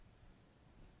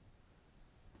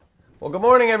Well, good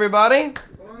morning, everybody.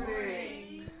 Good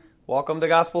morning. Welcome to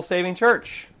Gospel Saving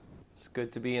Church. It's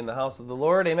good to be in the house of the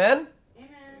Lord. Amen? Amen.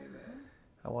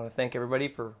 I want to thank everybody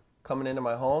for coming into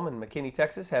my home in McKinney,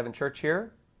 Texas, having church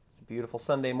here. It's a beautiful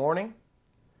Sunday morning,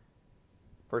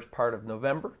 first part of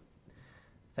November.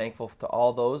 Thankful to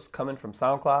all those coming from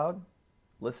SoundCloud,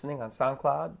 listening on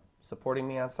SoundCloud, supporting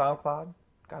me on SoundCloud.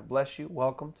 God bless you.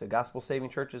 Welcome to Gospel Saving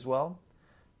Church as well.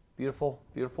 Beautiful,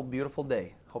 beautiful, beautiful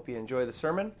day. Hope you enjoy the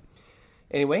sermon.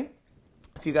 Anyway,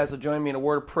 if you guys will join me in a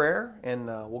word of prayer, and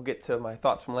we'll get to my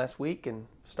thoughts from last week and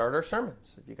start our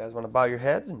sermons. If you guys want to bow your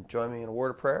heads and join me in a word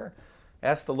of prayer,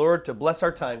 ask the Lord to bless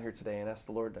our time here today and ask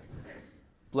the Lord to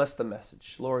bless the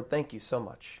message. Lord, thank you so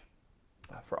much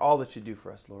for all that you do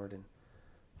for us, Lord, and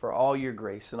for all your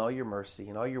grace and all your mercy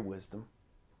and all your wisdom.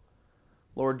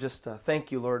 Lord, just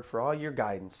thank you, Lord, for all your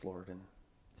guidance, Lord, and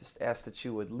just ask that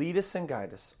you would lead us and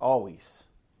guide us always,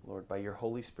 Lord, by your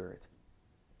Holy Spirit.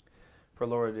 For,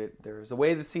 Lord, there is a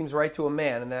way that seems right to a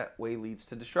man, and that way leads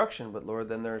to destruction. But, Lord,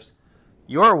 then there's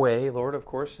your way, Lord, of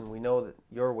course, and we know that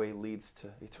your way leads to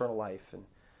eternal life, and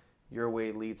your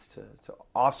way leads to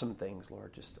awesome things,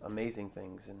 Lord, just amazing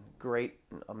things, and great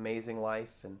and amazing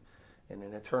life, and an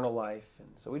eternal life. And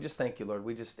so we just thank you, Lord.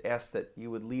 We just ask that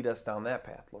you would lead us down that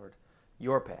path, Lord,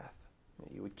 your path.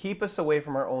 That you would keep us away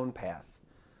from our own path,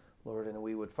 Lord, and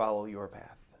we would follow your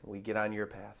path. We get on your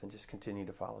path and just continue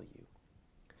to follow you.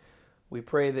 We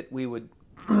pray that we would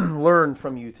learn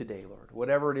from you today, Lord.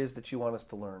 Whatever it is that you want us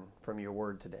to learn from your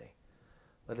word today.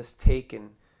 Let us take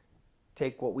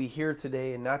what we hear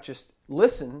today and not just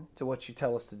listen to what you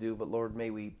tell us to do, but, Lord, may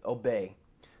we obey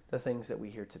the things that we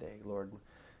hear today, Lord.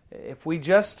 If we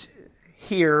just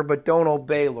hear but don't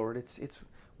obey, Lord, it's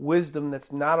wisdom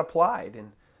that's not applied,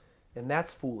 and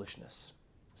that's foolishness.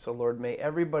 So, Lord, may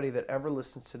everybody that ever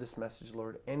listens to this message,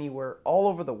 Lord, anywhere, all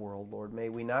over the world, Lord, may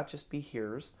we not just be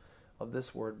hearers of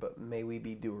this word, but may we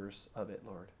be doers of it,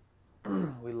 Lord.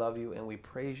 We love you, and we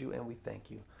praise you, and we thank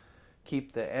you.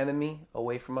 Keep the enemy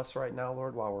away from us right now,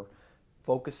 Lord, while we're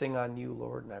focusing on you,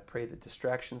 Lord, and I pray that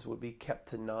distractions would be kept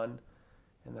to none,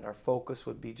 and that our focus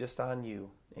would be just on you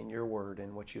and your word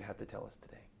and what you have to tell us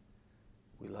today.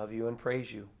 We love you and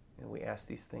praise you, and we ask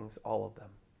these things, all of them,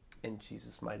 in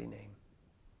Jesus' mighty name.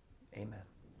 Amen.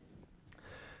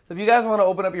 So if you guys want to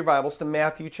open up your Bibles to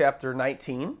Matthew chapter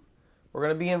 19, we're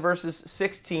going to be in verses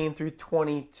 16 through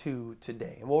 22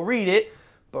 today. And we'll read it,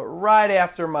 but right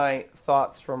after my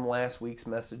thoughts from last week's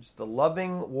message, the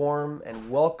loving, warm,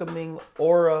 and welcoming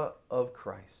aura of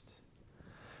Christ.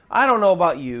 I don't know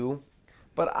about you,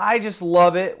 but I just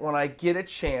love it when I get a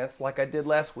chance, like I did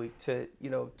last week, to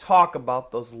talk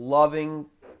about those loving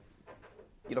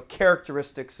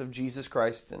characteristics of Jesus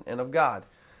Christ and of God.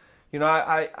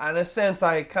 I in a sense,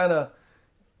 I kind of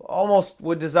almost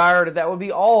would desire that would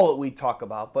be all that we talk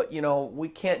about. But, we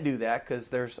can't do that because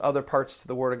there's other parts to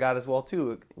the Word of God as well,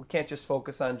 too. We can't just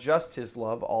focus on just His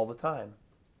love all the time.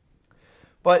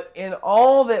 But in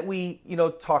all that we,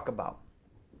 talk about,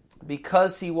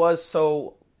 because He was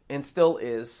so, and still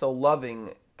is, so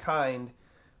loving, kind,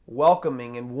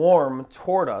 welcoming, and warm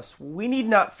toward us, we need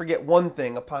not forget one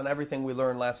thing upon everything we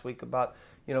learned last week about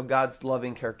God's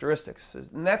loving characteristics.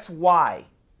 And that's why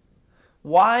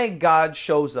God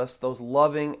shows us those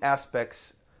loving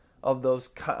aspects of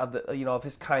of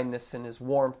His kindness and His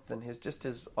warmth and His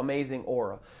amazing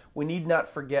aura. We need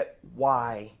not forget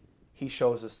why He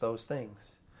shows us those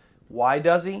things. Why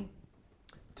does He?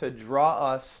 To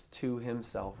draw us to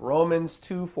Himself. Romans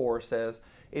 2:4 says,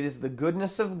 "It is the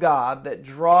goodness of God that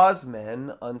draws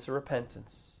men unto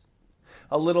repentance."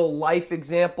 A little life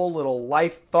example, little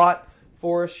life thought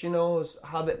for us, is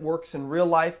how that works in real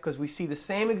life, because we see the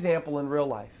same example in real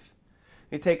life.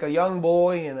 You take a young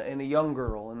boy and a young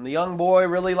girl, and the young boy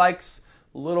really likes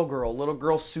little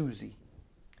girl Susie.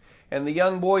 And the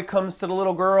young boy comes to the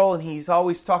little girl, and he's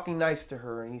always talking nice to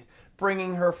her, and he's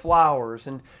bringing her flowers,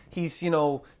 and he's,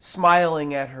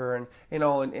 smiling at her, and,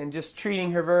 and just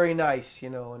treating her very nice,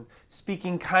 and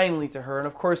speaking kindly to her. And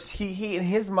of course, he in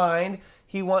his mind,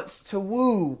 he wants to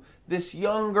woo this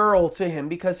young girl to him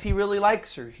because he really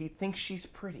likes her. He thinks she's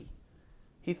pretty.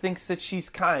 He thinks that she's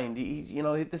kind.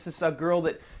 This is a girl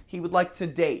that he would like to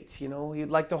date. He'd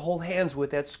like to hold hands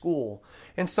with at school.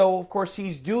 And so, of course,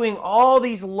 he's doing all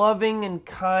these loving and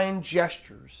kind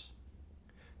gestures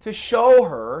to show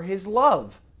her his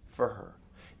love for her,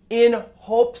 in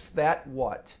hopes that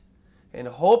what? In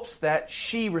hopes that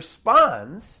she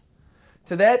responds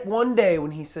to that one day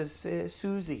when he says,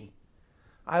 "Susie,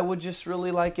 I would just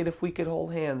really like it if we could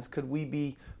hold hands. Could we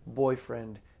be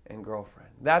boyfriend and girlfriend?"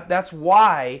 That's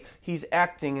why he's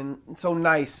acting and so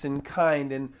nice and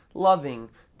kind and loving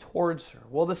towards her.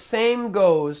 Well, the same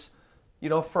goes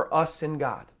for us and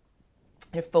God.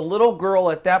 If the little girl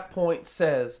at that point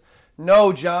says,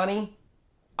 "No, Johnny,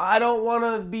 I don't want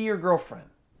to be your girlfriend.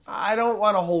 I don't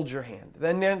want to hold your hand,"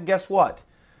 then guess what?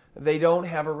 They don't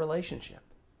have a relationship.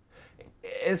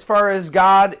 As far as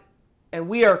God and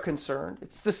we are concerned,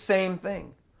 it's the same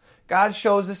thing. God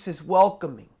shows us his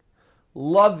welcoming,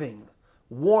 loving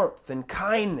warmth and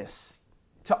kindness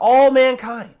to all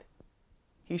mankind.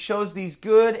 He shows these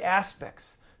good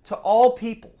aspects to all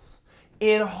peoples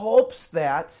in hopes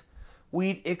that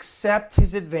we'd accept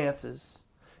his advances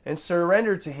and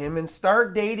surrender to him and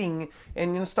start dating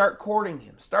and start courting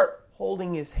him. Start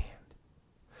holding his hand.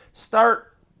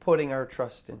 Start putting our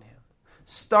trust in him.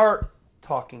 Start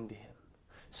talking to him.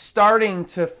 Starting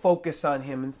to focus on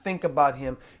him and think about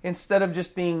him instead of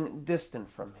just being distant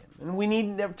from him. And we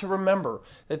need to remember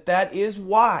that that is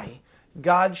why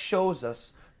God shows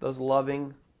us those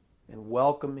loving and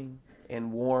welcoming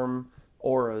and warm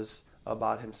auras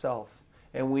about himself.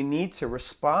 And we need to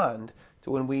respond to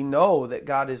when we know that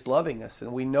God is loving us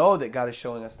and we know that God is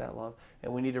showing us that love.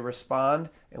 And we need to respond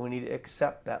and we need to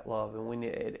accept that love and we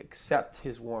need to accept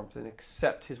his warmth and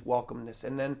accept his welcomeness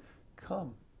and then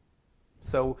come.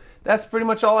 So that's pretty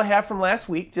much all I have from last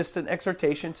week. Just an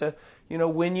exhortation to,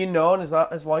 when you know and as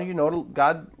long as you know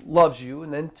God loves you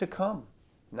and then to come,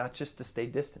 not just to stay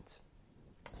distant.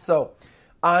 So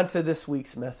on to this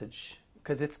week's message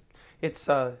because it's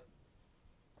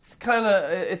kind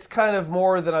of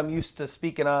more than I'm used to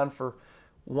speaking on for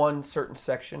one certain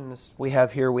section. We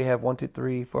have 1, 2,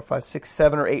 3, 4, 5, 6,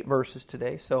 7, or 8 verses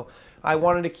today. So I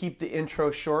wanted to keep the intro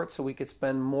short so we could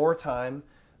spend more time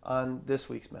on this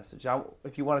week's message.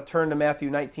 If you want to turn to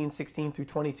Matthew 19, 16 through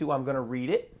 22, I'm going to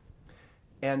read it.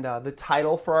 And the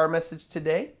title for our message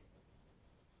today,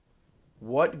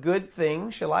 "What good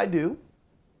thing shall I do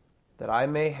that I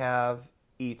may have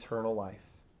eternal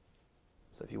life?"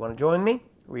 So if you want to join me,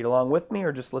 read along with me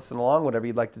or just listen along, whatever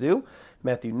you'd like to do.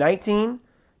 Matthew 19,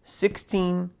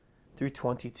 16 through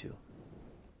 22.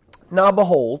 "Now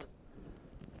behold,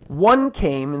 one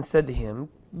came and said to him,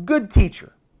 'Good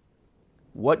teacher,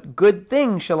 what good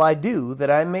thing shall I do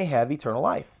that I may have eternal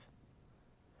life?'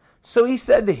 So he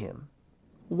said to him,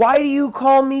 'Why do you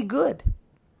call me good?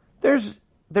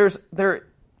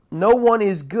 No one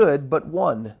is good but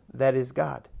one, that is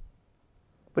God.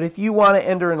 But if you want to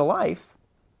enter into life,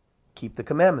 keep the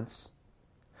commandments.'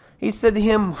 He said to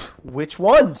him, 'Which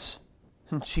ones?'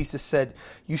 And Jesus said,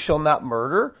 'You shall not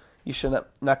murder, you shall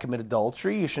not commit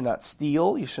adultery, you shall not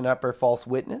steal, you shall not bear false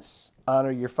witness,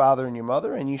 honor your father and your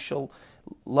mother, and you shall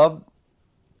love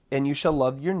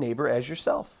your neighbor as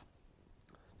yourself.'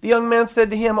 The young man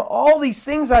said to him, 'All these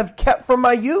things I've kept from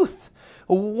my youth.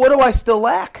 What do I still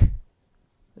lack?'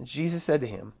 And Jesus said to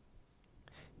him,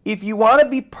 'If you want to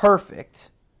be perfect,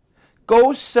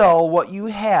 go sell what you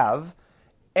have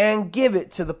and give it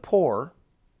to the poor,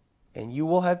 and you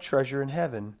will have treasure in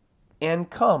heaven. And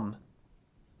come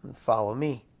and follow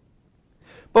me.'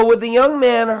 But when the young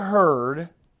man heard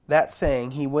that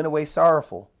saying, he went away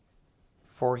sorrowful,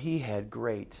 for he had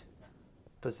great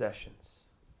possessions."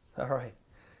 All right,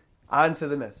 on to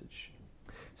the message.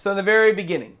 So in the very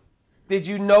beginning, did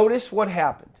you notice what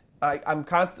happened? I'm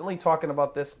constantly talking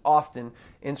about this often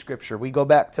in Scripture. We go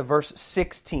back to verse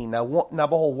 16. Now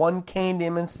behold, one came to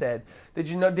him and said, did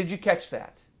you catch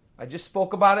that? I just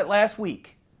spoke about it last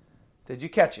week. Did you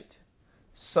catch it?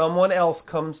 Someone else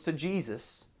comes to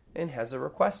Jesus and has a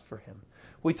request for him.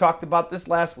 We talked about this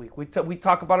last week. We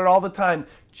talk about it all the time.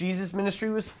 Jesus' ministry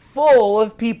was full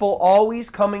of people always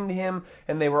coming to him,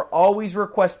 and they were always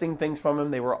requesting things from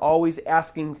him. They were always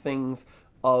asking things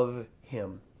of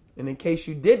him. And in case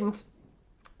you didn't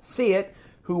see it,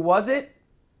 who was it?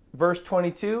 Verse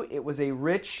 22, it was a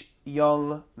rich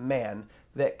young man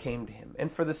that came to him. And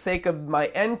for the sake of my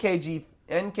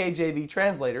NKJV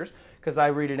translators, because I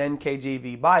read an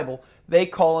NKJV Bible, they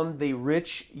call him the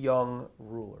rich young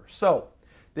ruler. So,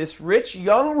 this rich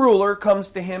young ruler comes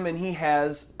to him and he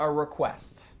has a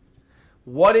request.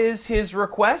 What is his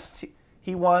request?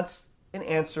 He wants an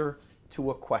answer to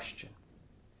a question.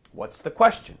 What's the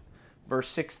question? Verse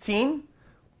 16,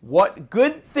 "What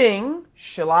good thing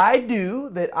shall I do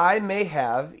that I may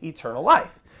have eternal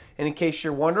life?" And in case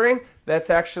you're wondering, that's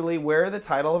actually where the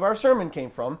title of our sermon came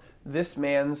from, this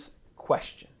man's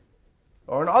question.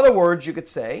 Or in other words, you could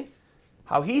say,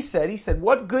 how he said,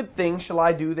 "What good thing shall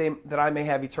I do that I may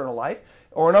have eternal life?"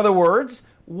 Or in other words,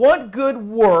 what good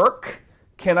work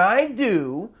can I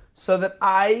do so that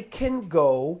I can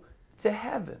go to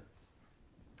heaven?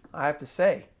 I have to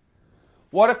say,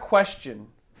 what a question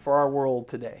for our world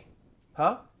today.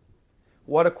 Huh?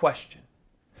 What a question.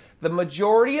 the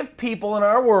majority of people in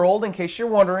our world, in case you're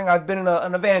wondering, I've been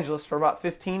an evangelist for about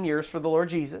 15 years for the Lord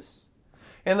Jesus.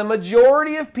 And the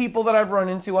majority of people that I've run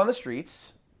into on the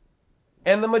streets,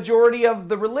 and the majority of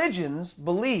the religions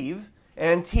believe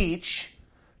and teach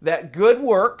that good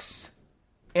works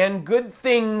and good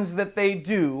things that they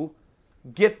do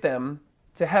get them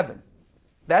to heaven.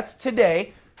 That's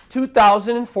today,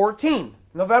 2014,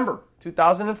 November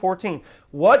 2014.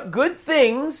 What good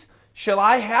things shall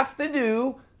I have to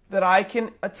do that I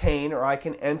can attain or I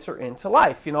can enter into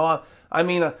life? You know,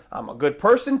 I'm a good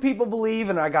person, people believe,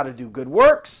 and I got to do good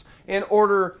works in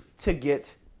order to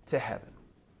get to heaven.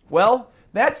 Well,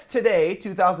 that's today,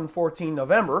 2014,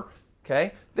 November.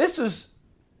 Okay, this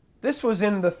was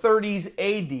in the 30s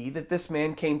AD that this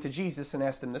man came to Jesus and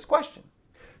asked him this question.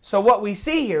 So what we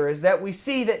see here is that we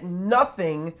see that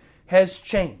nothing has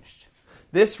changed.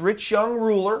 This rich young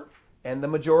ruler and the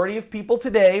majority of people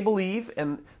today believe,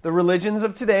 and the religions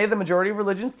of today, the majority of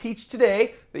religions teach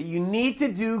today, that you need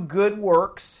to do good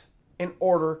works in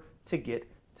order to get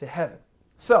to heaven.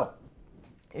 So,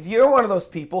 if you're one of those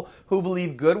people who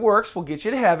believe good works will get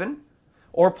you to heaven,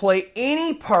 or play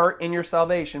any part in your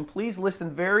salvation, please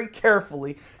listen very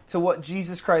carefully to what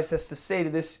Jesus Christ has to say to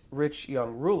this rich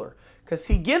young ruler. Because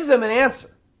he gives him an answer.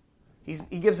 He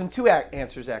gives him two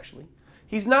answers, actually.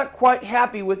 He's not quite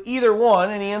happy with either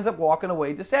one, and he ends up walking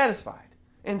away dissatisfied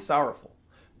and sorrowful.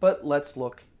 But let's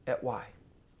look at why.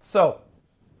 So,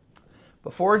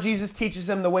 before Jesus teaches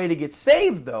him the way to get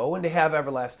saved, though, and to have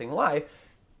everlasting life,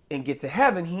 and get to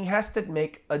heaven, he has to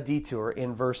make a detour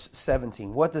in verse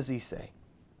 17. What does he say?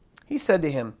 He said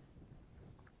to him,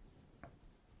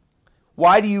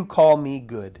 "Why do you call me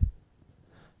good?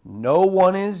 No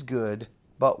one is good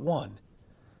but one,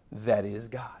 that is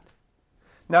God."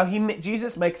 Now,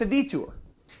 Jesus makes a detour.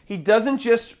 He doesn't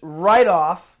just right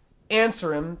off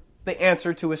answer him the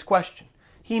answer to his question.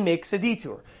 He makes a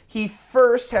detour. He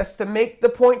first has to make the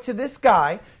point to this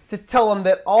guy to tell him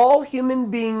that all human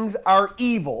beings are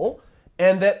evil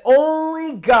and that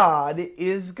only God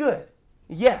is good.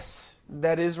 Yes,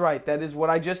 that is right. That is what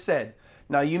I just said.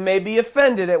 Now, you may be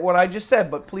offended at what I just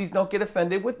said, but please don't get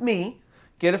offended with me.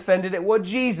 Get offended at what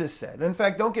Jesus said. In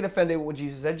fact, don't get offended at what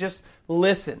Jesus said. Just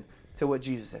listen to what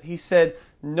Jesus said. He said,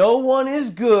 no one is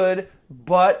good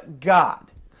but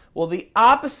God. Well, the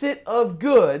opposite of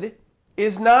good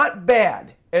is not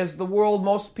bad, as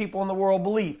most people in the world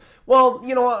believe. Well,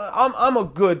 you know, I'm a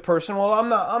good person. Well,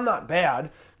 I'm not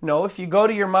bad. No, if you go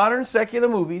to your modern secular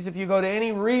movies, if you go to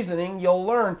any reasoning, you'll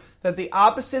learn that the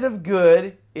opposite of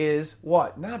good is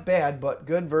what? Not bad, but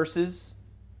good versus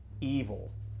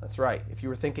evil. That's right. If you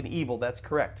were thinking evil, that's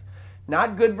correct.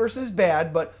 Not good versus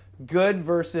bad, but good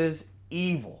versus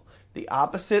evil. The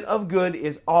opposite of good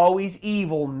is always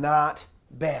evil, not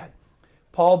bad.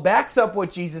 Paul backs up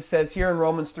what Jesus says here in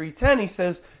Romans 3:10. He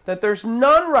says that there's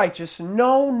none righteous,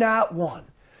 no, not one.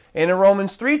 And in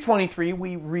Romans 3:23,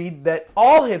 we read that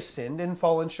all have sinned and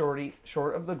fallen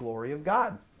short of the glory of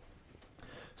God.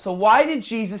 So why did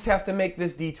Jesus have to make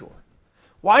this detour?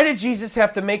 Why did Jesus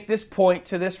have to make this point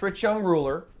to this rich young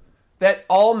ruler that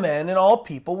all men and all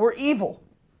people were evil?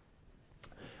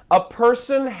 A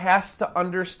person has to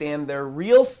understand their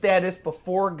real status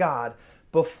before God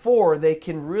before they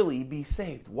can really be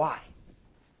saved. Why?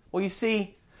 Well, you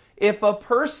see, if a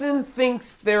person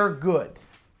thinks they're good,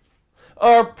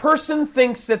 or a person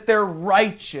thinks that they're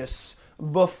righteous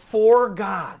before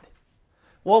God,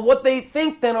 well, what they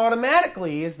think then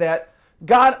automatically is that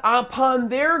God, upon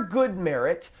their good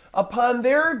merit, upon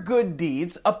their good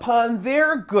deeds, upon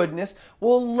their goodness,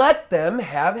 will let them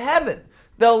have heaven.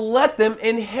 They'll let them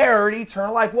inherit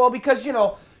eternal life. Well, because,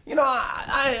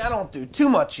 I don't do too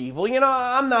much evil.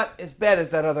 I'm not as bad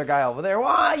as that other guy over there.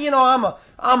 Well,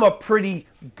 I'm a pretty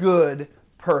good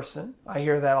person. I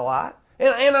hear that a lot.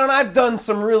 And I've done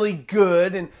some really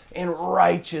good and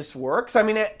righteous works. I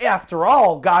mean, after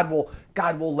all, God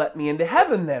will let me into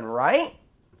heaven then, right?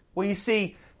 Well, you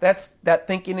see, that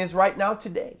thinking is right now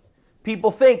today.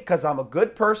 People think because I'm a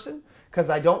good person, because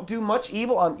I don't do much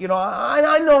evil,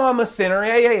 I know I'm a sinner,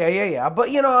 yeah, but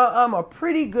I'm a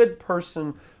pretty good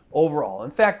person overall.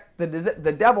 In fact,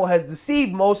 the devil has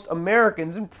deceived most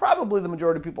Americans and probably the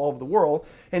majority of people all over the world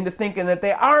into thinking that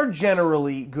they are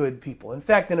generally good people. In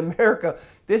fact, in America,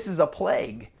 this is a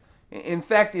plague. In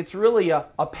fact, it's really a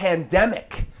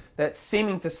pandemic that's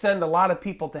seeming to send a lot of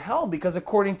people to hell because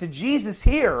according to Jesus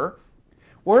here,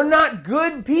 we're not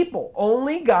good people.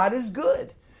 Only God is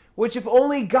good. Which if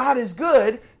only God is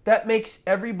good, that makes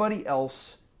everybody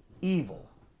else evil.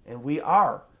 And we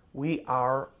are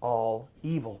all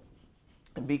evil.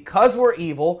 And because we're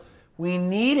evil, we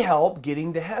need help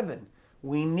getting to heaven.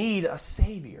 We need a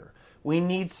Savior. We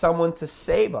need someone to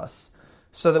save us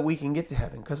so that we can get to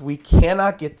heaven, because we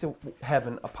cannot get to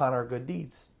heaven upon our good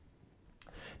deeds.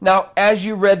 Now, as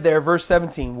you read there, verse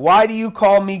 17, why do you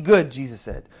call me good, Jesus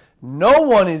said. No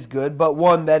one is good but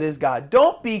one, that is God.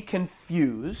 Don't be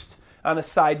confused. On a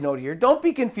side note here, don't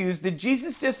be confused. Did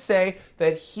Jesus just say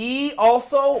that he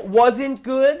also wasn't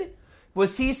good?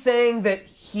 Was he saying that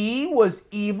he was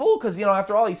evil? Because,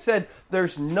 after all, he said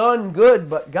there's none good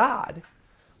but God.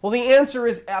 Well, the answer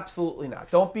is absolutely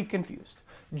not. Don't be confused.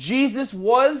 Jesus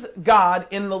was God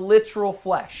in the literal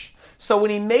flesh. So when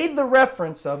he made the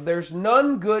reference of there's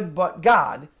none good but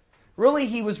God, really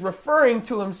he was referring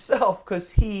to himself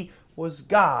because he was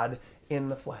God in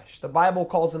the flesh. The Bible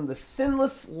calls him the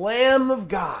sinless Lamb of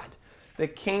God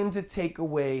that came to take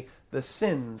away the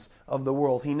sins of the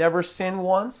world. He never sinned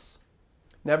once,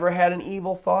 never had an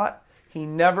evil thought. He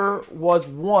never was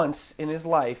once in his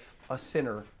life a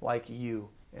sinner like you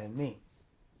and me.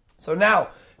 So now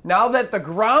that the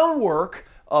groundwork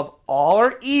of all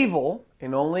are evil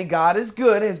and only God is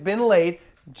good has been laid,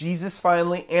 Jesus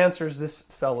finally answers this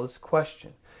fella's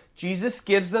question. Jesus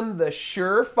gives them the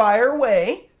surefire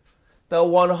way, the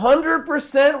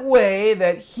 100% way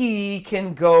that he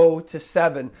can go to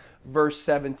heaven. Verse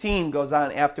 17 goes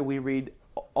on after we read,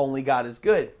 only God is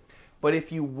good. But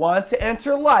if you want to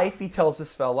enter life, he tells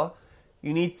this fella,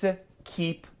 you need to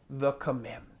keep the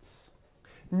commandments.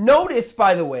 Notice,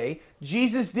 by the way,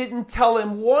 Jesus didn't tell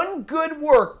him one good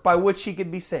work by which he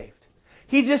could be saved.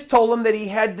 He just told him that he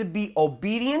had to be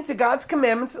obedient to God's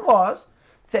commandments and laws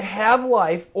to have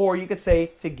life, or you could say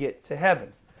to get to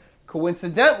heaven.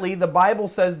 Coincidentally, the Bible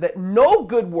says that no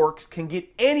good works can get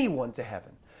anyone to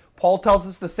heaven. Paul tells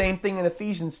us the same thing in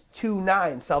Ephesians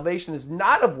 2:9. Salvation is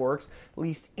not of works,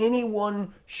 lest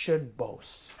anyone should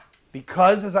boast.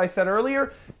 Because, as I said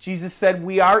earlier, Jesus said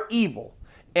we are evil,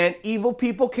 and evil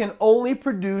people can only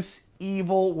produce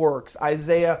evil works.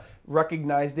 Isaiah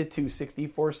recognized it too,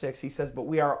 64:6. He says, but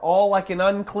we are all like an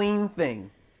unclean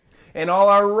thing, and all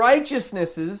our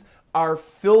righteousnesses are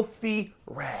filthy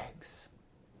rags.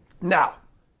 Now,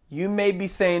 you may be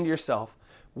saying to yourself,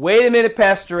 wait a minute,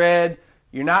 Pastor Ed,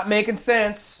 you're not making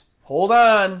sense. Hold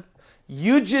on.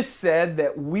 You just said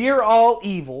that we're all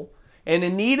evil and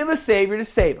in need of a Savior to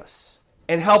save us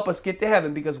and help us get to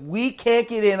heaven because we can't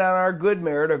get in on our good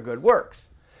merit or good works.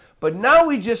 But now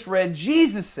we just read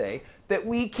Jesus say that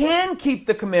we can keep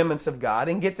the commandments of God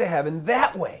and get to heaven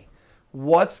that way.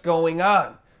 What's going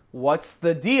on? What's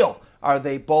the deal? Are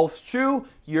they both true?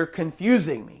 You're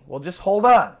confusing me. Well, just hold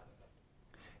on.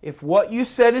 If what you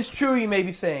said is true, you may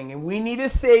be saying, and we need a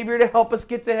Savior to help us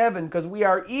get to heaven because we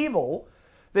are evil,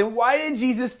 then why did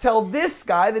Jesus tell this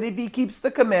guy that if he keeps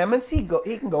the commandments, he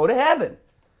can go to heaven?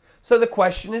 So the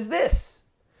question is this: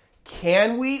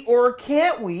 can we or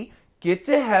can't we get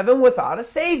to heaven without a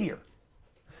Savior?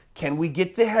 Can we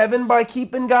get to heaven by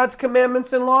keeping God's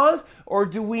commandments and laws, or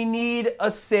do we need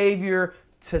a Savior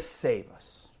to save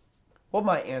us? Well,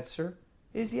 my answer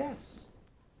is yes.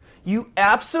 You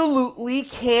absolutely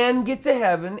can get to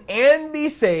heaven and be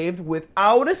saved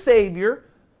without a Savior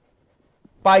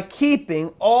by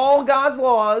keeping all God's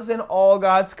laws and all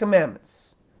God's commandments.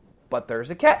 But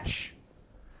there's a catch.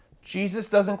 Jesus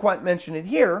doesn't quite mention it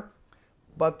here,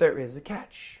 but there is a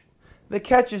catch. The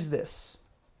catch is this: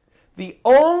 the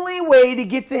only way to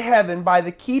get to heaven by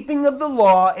the keeping of the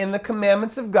law and the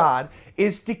commandments of God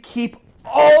is to keep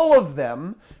all of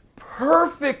them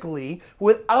perfectly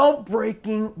without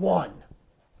breaking one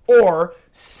or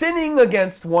sinning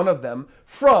against one of them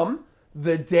from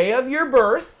the day of your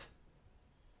birth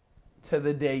to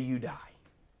the day you die.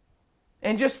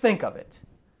 And just think of it.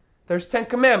 There's 10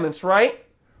 commandments, right?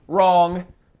 Wrong.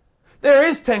 There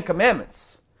is 10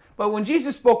 commandments. But when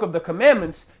Jesus spoke of the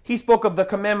commandments, he spoke of the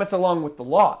commandments along with the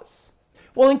laws.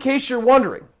 Well, in case you're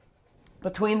wondering,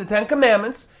 between the 10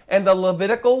 commandments and the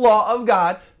Levitical law of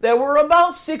God, there were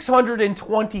about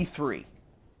 623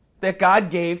 that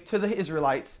God gave to the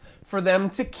Israelites for them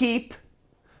to keep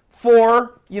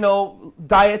for,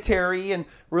 dietary and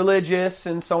religious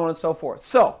and so on and so forth.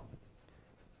 So,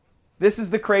 this is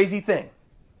the crazy thing.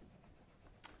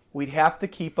 We'd have to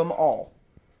keep them all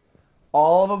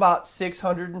of about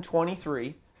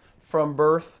 623 from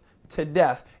birth to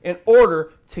death in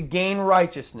order to gain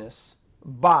righteousness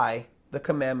by the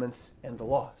commandments and the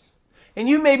laws. And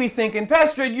you may be thinking,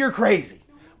 Pastor Ed, you're crazy.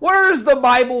 Where does the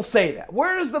Bible say that?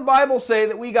 Where does the Bible say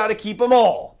that we got to keep them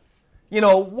all?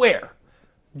 Where?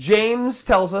 James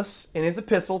tells us in his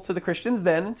epistle to the Christians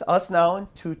then and to us now in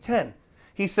 2:10.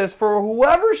 He says, for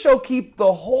whoever shall keep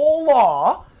the whole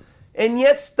law and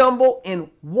yet stumble in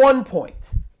one point,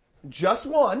 just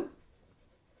one,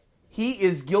 he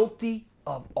is guilty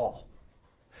of all.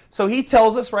 So he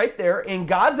tells us right there, in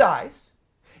God's eyes,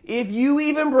 if you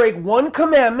even break one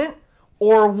commandment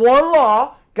or one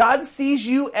law, God sees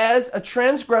you as a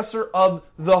transgressor of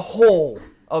the whole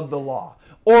of the law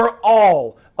or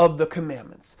all of the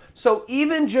commandments. So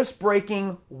even just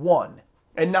breaking one.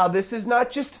 And now this is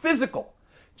not just physical.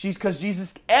 Because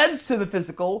Jesus adds to the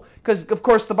physical, because of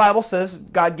course the Bible says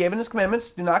God gave in his commandments,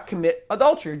 do not commit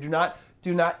adultery, do not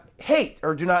hate,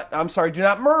 or do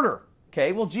not murder.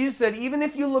 Okay, well Jesus said even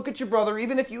if you look at your brother,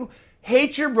 even if you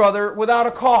hate your brother without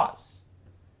a cause,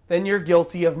 then you're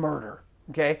guilty of murder.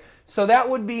 Okay, so that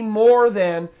would be more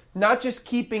than not just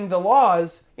keeping the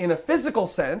laws in a physical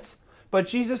sense, but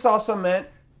Jesus also meant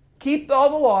keep all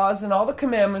the laws and all the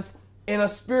commandments in a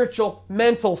spiritual,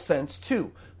 mental sense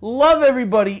too. Love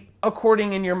everybody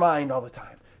according in your mind all the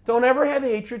time. Don't ever have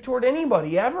hatred toward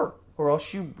anybody, ever, or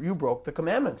else you broke the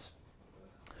commandments.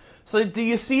 So do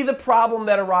you see the problem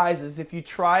that arises if you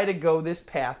try to go this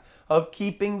path of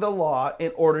keeping the law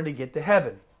in order to get to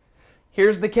heaven?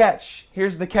 Here's the catch.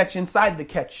 Here's the catch inside the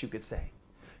catch, you could say.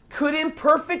 Could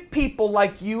imperfect people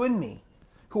like you and me,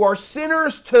 who are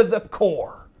sinners to the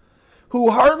core,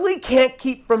 who hardly can't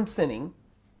keep from sinning,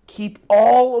 keep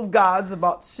all of God's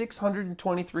about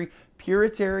 623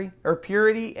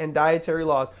 purity and dietary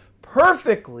laws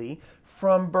perfectly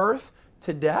from birth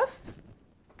to death?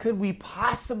 Could we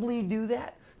possibly do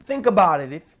that? Think about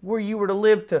it. If you were to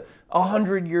live to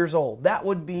 100 years old, that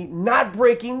would be not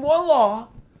breaking one law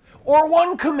or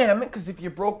one commandment, because if you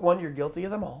broke one, you're guilty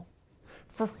of them all,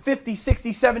 for 50,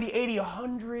 60, 70, 80,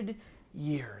 100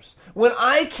 years. When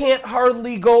I can't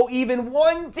hardly go even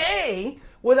one day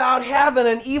without having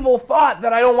an evil thought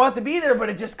that I don't want to be there, but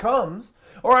it just comes.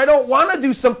 Or I don't want to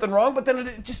do something wrong, but then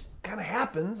it just kind of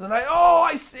happens. And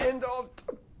I sinned. Oh,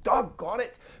 doggone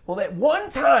it. Well, that one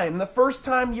time, the first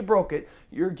time you broke it,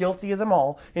 you're guilty of them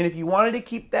all. And if you wanted to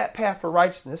keep that path for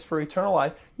righteousness, for eternal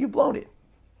life, you've blown it.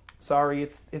 Sorry,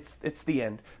 it's the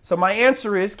end. So my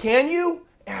answer is, can you?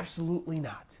 Absolutely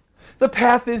not. The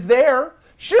path is there.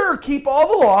 Sure, keep all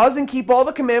the laws and keep all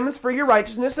the commandments for your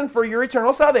righteousness and for your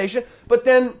eternal salvation, but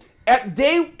then at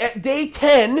day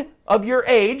 10 of your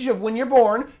age, of when you're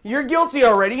born, you're guilty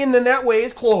already, and then that way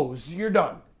is closed. You're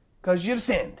done, because you've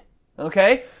sinned.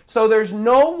 Okay? So there's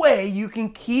no way you can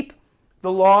keep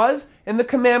the laws and the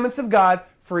commandments of God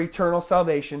for eternal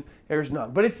salvation. There's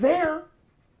none. But it's there.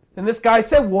 And this guy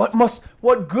said,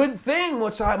 what good thing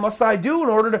must I do in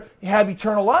order to have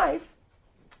eternal life?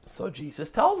 So Jesus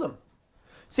tells him.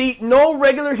 See, no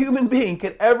regular human being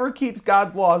could ever keep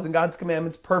God's laws and God's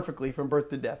commandments perfectly from birth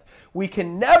to death. We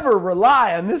can never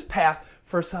rely on this path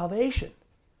for salvation.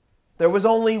 There was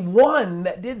only one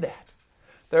that did that.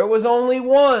 There was only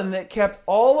one that kept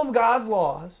all of God's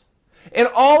laws and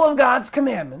all of God's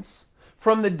commandments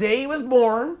from the day he was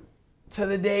born to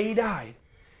the day he died.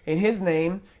 And his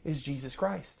name is Jesus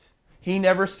Christ. He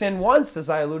never sinned once, as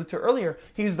I alluded to earlier.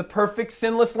 He's the perfect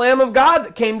sinless Lamb of God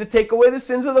that came to take away the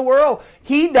sins of the world.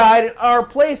 He died in our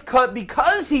place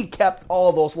because he kept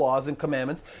all those laws and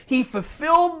commandments. He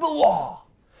fulfilled the law.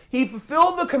 He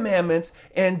fulfilled the commandments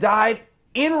and died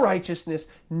in righteousness,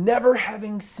 never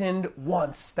having sinned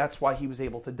once. That's why he was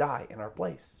able to die in our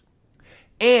place.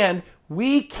 And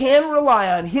we can rely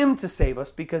on him to save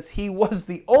us because he was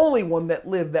the only one that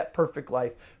lived that perfect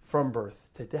life from birth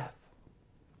to death.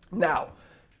 Now,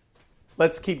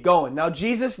 let's keep going. Now,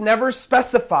 Jesus never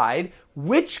specified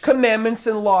which commandments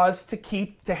and laws to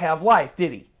keep to have life,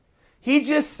 did he? He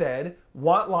just said,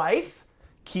 want life?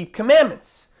 Keep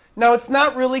commandments. Now, it's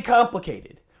not really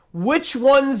complicated. Which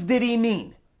ones did he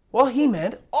mean? Well, he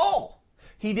meant all.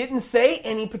 He didn't say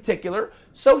any particular,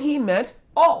 so he meant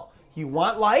all. You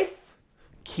want life?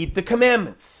 Keep the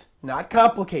commandments. Not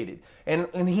complicated.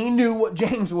 And he knew what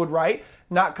James would write.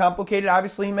 Not complicated,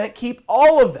 obviously, he meant keep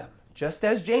all of them, just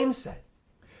as James said.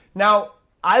 Now,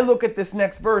 I look at this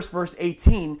next verse, verse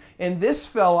 18, and this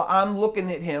fella, I'm looking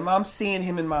at him, I'm seeing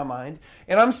him in my mind,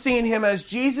 and I'm seeing him as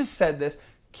Jesus said this,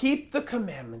 keep the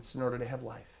commandments in order to have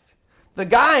life. The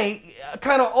guy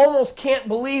kind of almost can't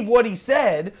believe what he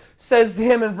said, says to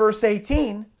him in verse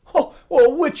 18, oh,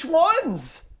 well, which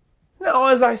ones? Now,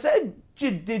 as I said,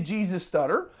 did Jesus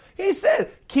stutter? He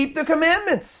said, keep the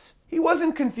commandments. He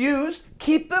wasn't confused.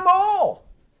 Keep them all.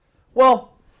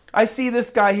 Well, I see this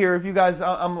guy here. If you guys,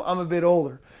 I'm a bit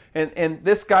older. And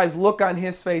this guy's look on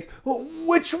his face, well,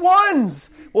 which ones?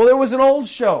 Well, there was an old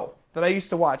show that I used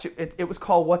to watch. It was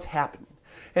called What's Happening.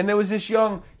 And there was this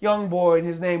young boy, and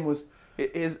his name was,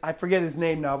 I forget his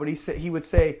name now, but he would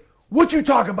say, what you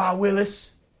talk about,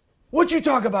 Willis? What you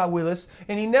talk about, Willis?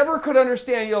 And he never could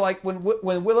understand, like when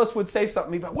Willis would say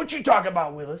something, he'd be like, what you talk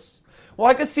about, Willis? Well,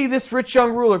 I could see this rich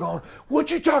young ruler going,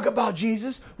 what you talk about,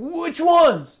 Jesus? Which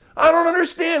ones? I don't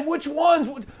understand. Which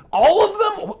ones? All of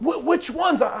them? Which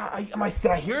ones?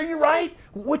 Did I hear you right?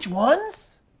 Which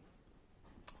ones?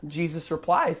 Jesus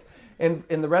replies in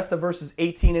the rest of verses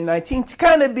 18 and 19 to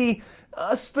kind of be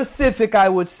specific, I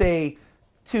would say,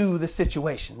 to the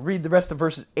situation. Read the rest of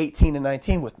verses 18 and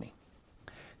 19 with me.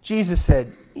 Jesus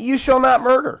said, you shall not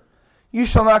murder. You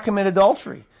shall not commit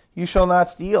adultery. You shall not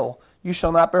steal. You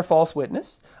shall not bear false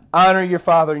witness. Honor your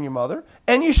father and your mother.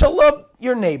 And you shall love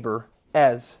your neighbor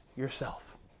as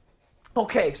yourself.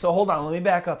 Okay, so hold on. Let me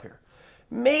back up here.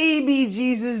 Maybe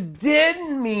Jesus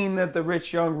didn't mean that the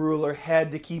rich young ruler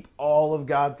had to keep all of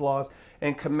God's laws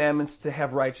and commandments to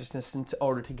have righteousness in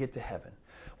order to get to heaven.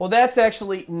 Well, that's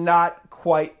actually not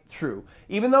quite true.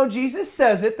 Even though Jesus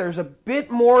says it, there's a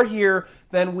bit more here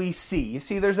than we see. You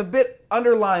see, there's a bit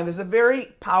underlying. There's a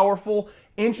very powerful,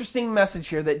 interesting message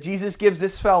here that Jesus gives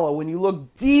this fellow when you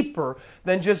look deeper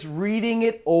than just reading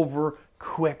it over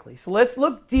quickly. So let's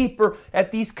look deeper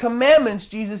at these commandments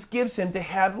Jesus gives him to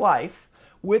have life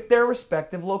with their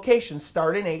respective locations.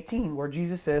 Start in 18, where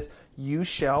Jesus says, you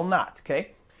shall not.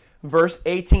 Okay? Verse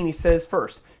 18, he says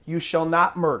first, you shall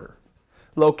not murder.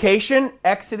 Location,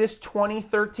 Exodus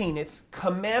 20:13. It's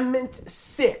commandment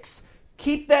 6.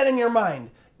 Keep that in your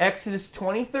mind. Exodus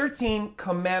 20:13,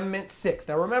 commandment 6.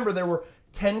 Now remember, there were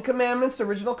 10 commandments,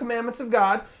 original commandments of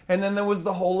God, and then there was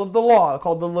the whole of the law,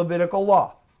 called the Levitical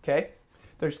law. Okay?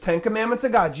 There's 10 commandments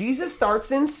of God. Jesus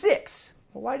starts in 6.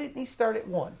 Well, why didn't he start at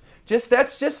 1? Just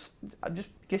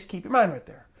keep your mind right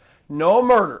there. No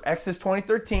murder, Exodus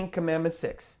 20:13, commandment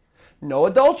 6. No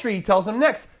adultery, he tells him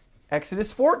next.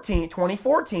 Exodus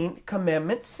 20:14,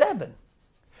 commandment 7.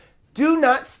 Do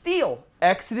not steal,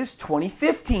 Exodus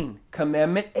 20:15,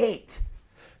 commandment 8.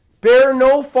 Bear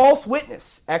no false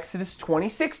witness, Exodus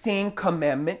 20:16,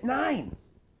 commandment 9.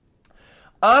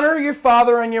 Honor your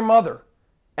father and your mother,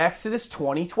 Exodus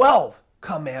 20:12,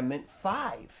 commandment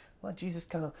 5. Well, Jesus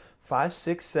kind of 5,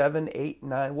 6, 7, 8,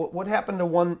 9. What happened to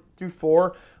 1 through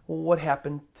 4? Well, what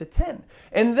happened to 10?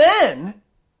 And then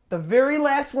the very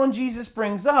last one Jesus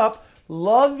brings up,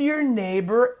 love your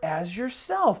neighbor as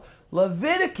yourself.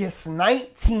 Leviticus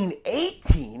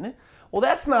 19:18. Well,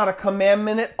 that's not a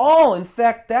commandment at all. In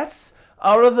fact, that's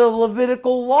out of the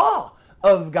Levitical law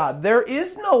of God. There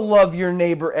is no love your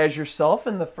neighbor as yourself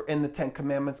in the 10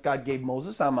 commandments God gave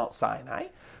Moses on Mount Sinai.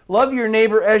 Love your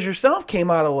neighbor as yourself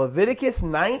came out of Leviticus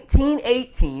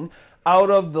 19:18, out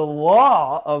of the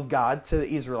law of God to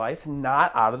the Israelites,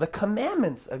 not out of the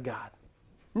commandments of God.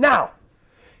 Now,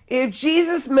 if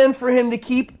Jesus meant for him to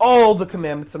keep all the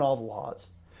commandments and all the laws,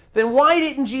 then why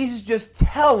didn't Jesus just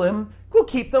tell him, go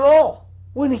keep them all,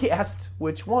 when he asked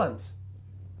which ones?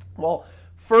 Well,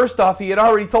 first off, he had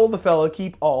already told the fellow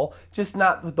keep all, just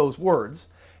not with those words.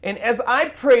 And as I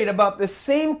prayed about this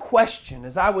same question,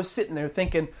 as I was sitting there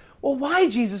thinking, well, why,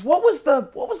 Jesus? What was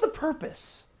the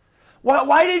purpose?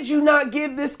 Why did you not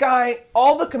give this guy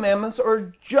all the commandments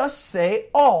or just say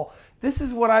all? This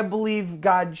is what I believe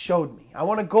God showed me. I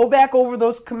want to go back over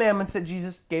those commandments that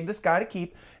Jesus gave this guy to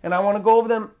keep, and I want to go over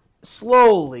them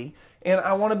slowly, and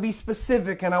I want to be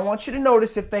specific, and I want you to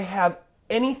notice if they have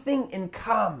anything in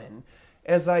common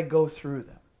as I go through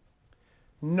them.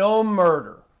 No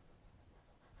murder.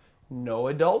 No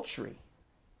adultery.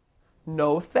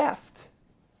 No theft.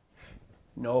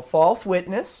 No false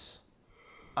witness.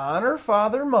 Honor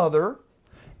father, mother,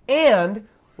 and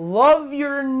love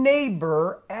your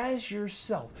neighbor as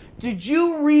yourself. Did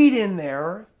you read in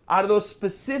there, out of those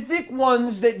specific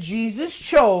ones that Jesus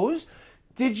chose,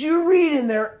 did you read in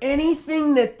there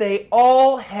anything that they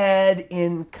all had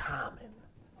in common?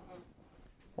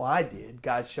 Well, I did.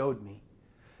 God showed me.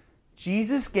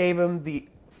 Jesus gave him the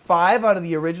 5 out of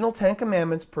the original 10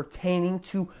 commandments pertaining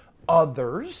to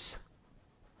others.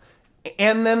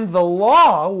 And then the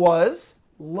law was,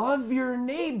 love your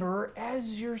neighbor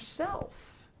as yourself.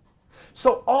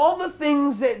 So all the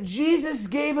things that Jesus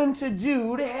gave him to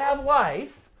do to have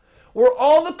life were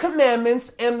all the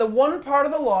commandments and the one part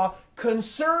of the law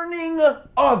concerning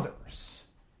others.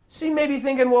 So you may be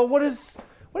thinking, well, what does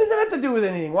that have to do with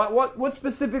anything? What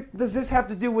specific does this have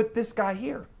to do with this guy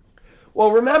here?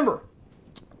 Well, remember,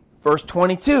 verse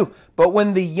 22, but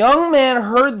when the young man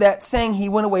heard that saying, he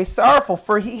went away sorrowful,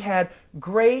 for he had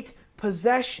great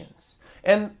possessions.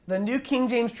 And the New King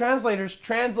James translators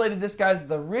translated this guy as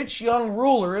the rich young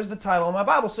ruler is the title of my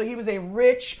Bible. So he was a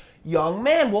rich young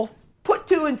man. Well, put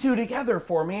 2 and 2 together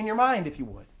for me in your mind, if you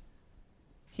would.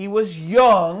 He was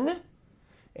young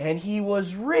and he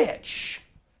was rich,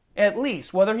 at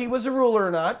least. Whether he was a ruler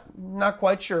or not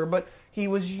quite sure, but he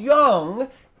was young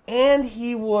and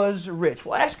he was rich.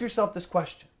 Well, ask yourself this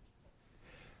question.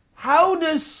 How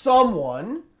does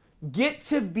someone get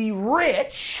to be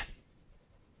rich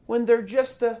when they're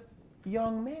just a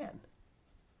young man?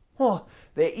 Well,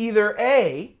 they either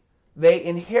A, they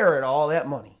inherit all that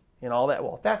money and all that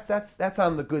wealth. That's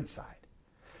on the good side.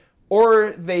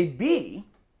 Or they B,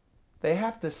 they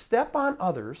have to step on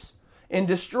others and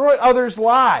destroy others'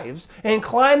 lives and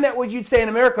climb that, what you'd say in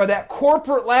America, that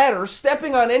corporate ladder,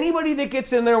 stepping on anybody that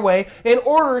gets in their way in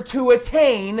order to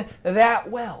attain that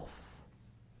wealth.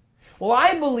 Well,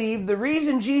 I believe the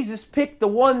reason Jesus picked the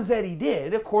ones that he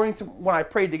did, according to when I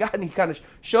prayed to God and he kind of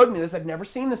showed me this, I'd never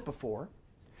seen this before.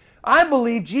 I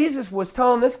believe Jesus was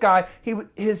telling this guy, he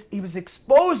was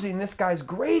exposing this guy's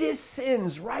greatest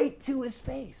sins right to his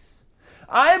face.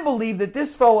 I believe that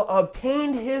this fellow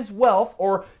obtained his wealth,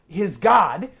 or his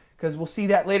God, because we'll see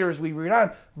that later as we read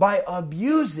on, by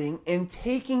abusing and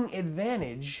taking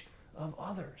advantage of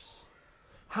others.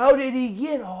 How did he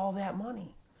get all that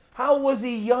money? How was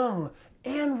he young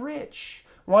and rich?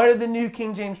 Why did the New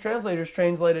King James translators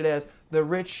translate it as the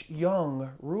rich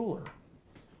young ruler?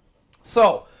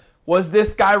 So, was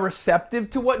this guy receptive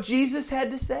to what Jesus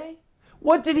had to say?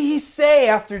 What did he say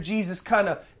after Jesus kind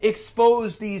of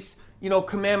exposed these,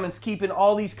 commandments, keeping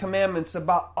all these commandments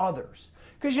about others?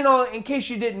 Because, in case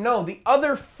you didn't know, the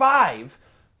other 5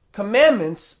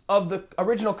 commandments of the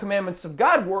original commandments of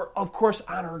God were, of course,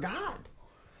 honor God.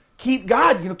 Keep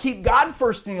God, keep God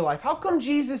first in your life. How come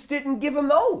Jesus didn't give him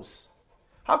those?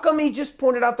 How come he just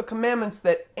pointed out the commandments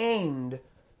that aimed at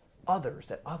others?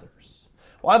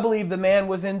 Well, I believe the man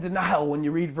was in denial when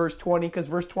you read verse 20, because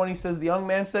verse 20 says, the young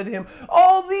man said to him,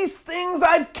 all these things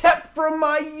I've kept from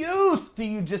my youth. Do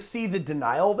you just see the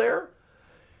denial there?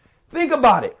 Think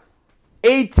about it.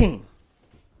 18.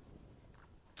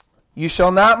 You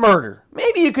shall not murder.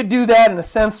 Maybe you could do that in a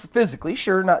sense physically.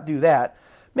 Sure, not do that.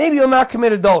 Maybe you'll not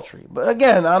commit adultery. But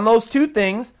again, on those 2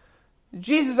 things,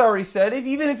 Jesus already said,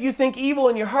 even if you think evil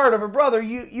in your heart of a brother,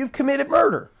 you've committed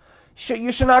murder.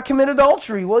 You should not commit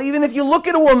adultery. Well, even if you look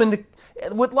at a woman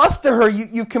with lust to her,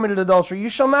 you've committed adultery. You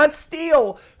shall not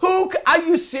steal. Are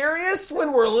you serious?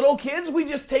 When we're little kids, we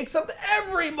just take something.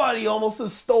 Everybody almost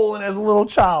has stolen as a little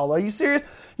child. Are you serious?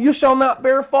 You shall not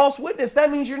bear false witness. That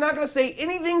means you're not going to say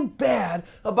anything bad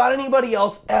about anybody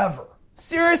else ever.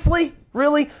 Seriously?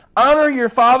 Really? Honor your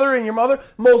father and your mother?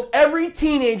 Most every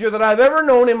teenager that I've ever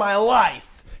known in my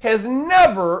life has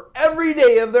never, every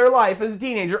day of their life as a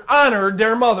teenager, honored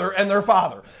their mother and their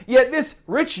father. Yet this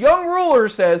rich young ruler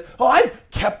says, I've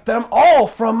kept them all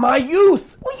from my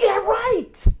youth. Well, yeah,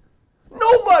 right.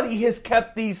 Nobody has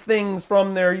kept these things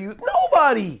from their youth.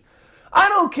 Nobody. I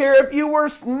don't care if you were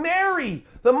Mary,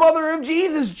 the mother of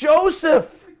Jesus,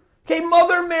 Joseph. Okay,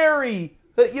 Mother Mary,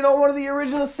 one of the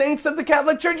original saints of the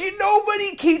Catholic Church.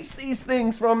 Nobody keeps these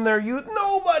things from their youth.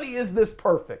 Nobody is this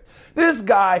perfect. This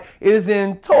guy is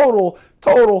in total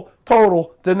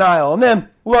denial. And then,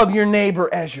 love your neighbor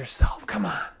as yourself. Come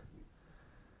on.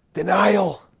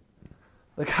 Denial.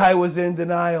 The guy was in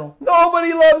denial.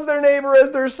 Nobody loves their neighbor as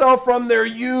their self from their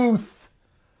youth.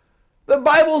 The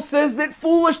Bible says that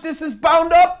foolishness is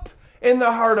bound up in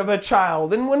the heart of a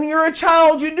child. And when you're a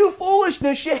child, you do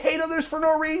foolishness. You hate others for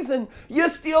no reason. You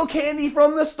steal candy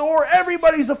from the store.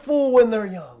 Everybody's a fool when they're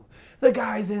young. The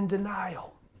guy's in denial.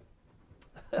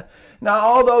 Now,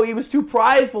 although he was too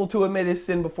prideful to admit his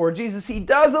sin before Jesus, he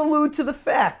does allude to the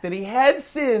fact that he had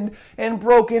sinned and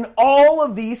broken all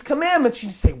of these commandments.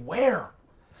 You say, where?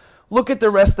 Look at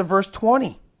the rest of verse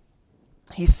 20.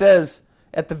 He says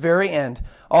at the very end,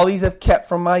 all these I've kept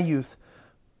from my youth.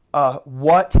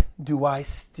 What do I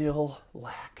still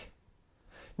lack?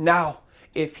 Now,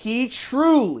 if he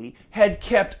truly had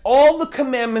kept all the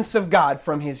commandments of God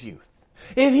from his youth,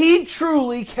 if he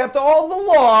truly kept all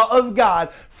the law of God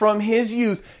from his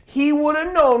youth, he would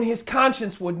have known, his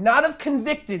conscience would not have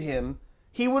convicted him.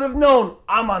 He would have known,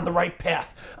 I'm on the right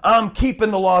path. I'm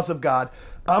keeping the laws of God.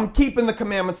 I'm keeping the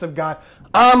commandments of God.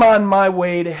 I'm on my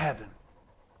way to heaven.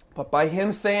 But by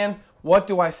him saying, what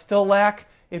do I still lack?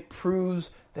 It proves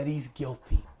that he's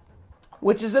guilty,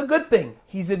 which is a good thing.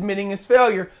 He's admitting his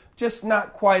failure, just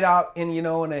not quite out in, in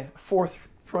a fourth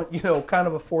front, kind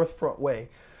of a fourth front way.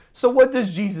 So what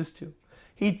does Jesus do?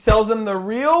 He tells him the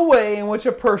real way in which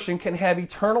a person can have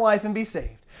eternal life and be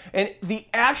saved. And the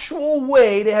actual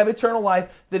way to have eternal life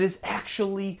that is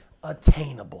actually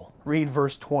attainable. Read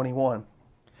verse 21.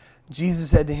 Jesus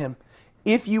said to him,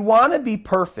 if you want to be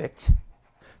perfect,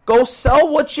 go sell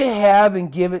what you have and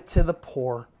give it to the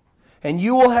poor, and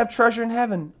you will have treasure in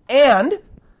heaven. And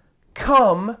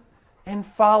come and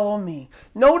follow me.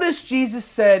 Notice Jesus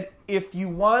said, if you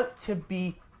want to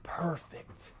be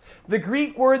perfect. The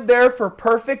Greek word there for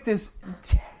perfect is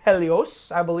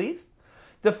teleos, I believe,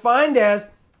 defined as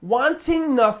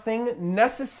wanting nothing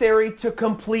necessary to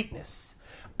completeness.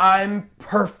 I'm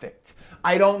perfect.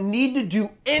 I don't need to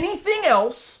do anything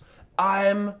else.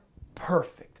 I'm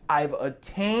perfect. I've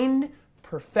attained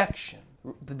perfection.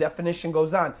 The definition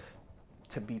goes on,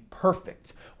 to be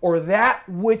perfect, or that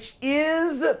which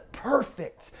is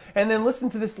perfect. And then listen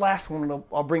to this last one, and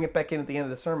I'll bring it back in at the end of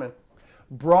the sermon.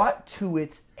 Brought to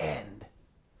its end,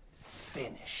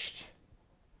 finished.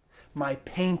 My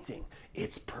painting,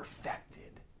 it's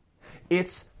perfected.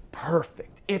 It's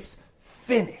perfect. It's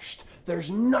finished. There's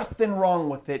nothing wrong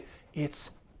with it.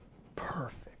 It's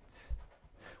perfect.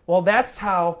 Well, that's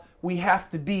how we have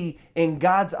to be in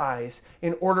God's eyes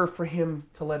in order for Him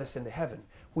to let us into heaven.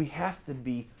 We have to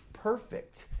be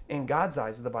perfect in God's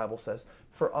eyes, the Bible says,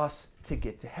 for us to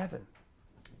get to heaven.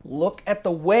 Look at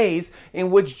the ways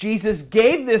in which Jesus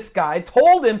gave this guy,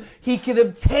 told him he could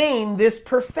obtain this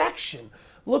perfection.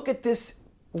 Look at this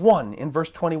one in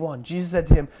verse 21. Jesus said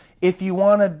to him, if you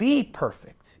want to be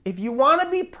perfect, if you want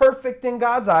to be perfect in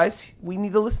God's eyes, we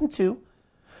need to listen to,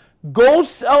 go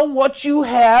sell what you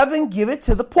have and give it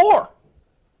to the poor.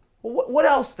 What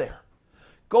else there?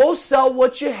 Go sell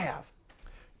what you have.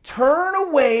 Turn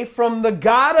away from the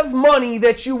god of money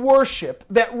that you worship,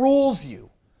 that rules you.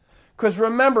 Because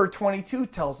remember, 22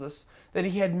 tells us that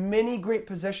he had many great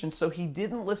possessions, so he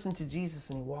didn't listen to Jesus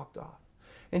and he walked off.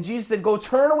 And Jesus said, go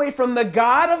turn away from the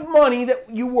god of money that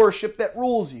you worship, that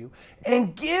rules you,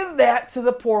 and give that to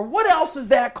the poor. What else is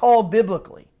that called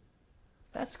biblically?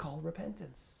 That's called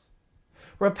repentance.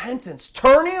 Repentance,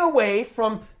 turning away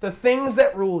from the things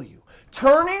that rule you,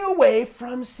 turning away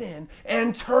from sin,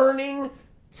 and turning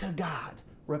to God.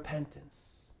 Repentance.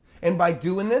 And by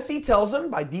doing this, he tells him,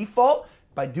 by default,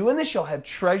 by doing this, you'll have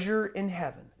treasure in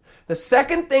heaven. The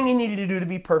second thing he needed to do to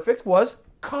be perfect was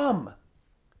come,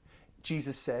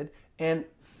 Jesus said, and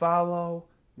follow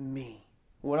me.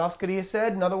 What else could he have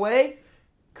said? Another way?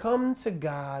 Come to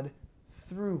God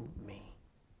through me.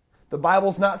 The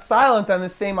Bible's not silent on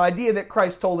this same idea that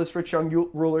Christ told this rich young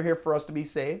ruler here for us to be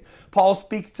saved. Paul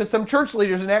speaks to some church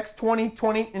leaders in Acts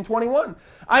 20 and 21.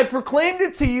 I proclaimed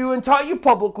it to you and taught you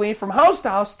publicly from house to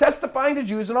house, testifying to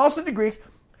Jews and also to Greeks,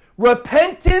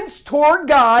 repentance toward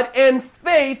God and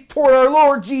faith toward our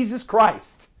Lord Jesus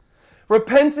Christ.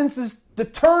 Repentance is the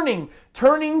turning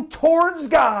towards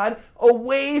God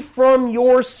away from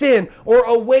your sin or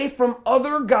away from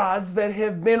other gods that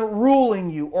have been ruling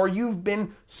you or you've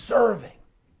been serving.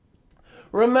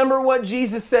 Remember what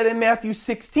Jesus said in Matthew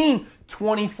 16,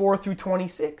 24 through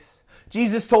 26.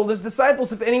 Jesus told his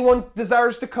disciples, if anyone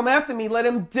desires to come after me, let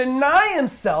him deny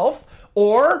himself,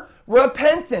 or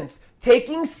repentance,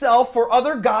 taking self or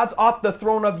other gods off the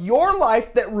throne of your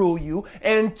life that rule you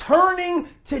and turning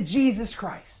to Jesus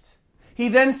Christ. He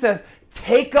then says,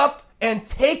 take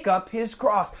up his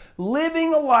cross,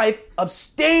 living a life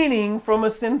abstaining from a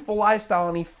sinful lifestyle.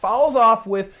 And he follows off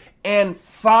with, and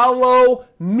follow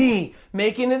me,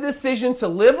 making a decision to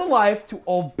live a life to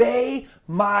obey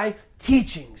my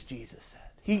teachings, Jesus said.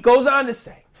 He goes on to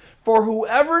say, for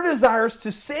whoever desires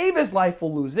to save his life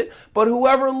will lose it, but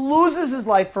whoever loses his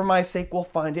life for my sake will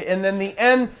find it. And then the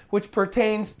end, which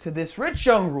pertains to this rich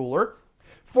young ruler,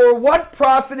 for what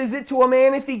profit is it to a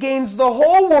man if he gains the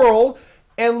whole world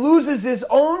and loses his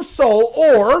own soul?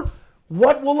 Or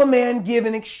what will a man give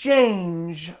in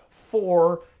exchange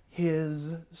for his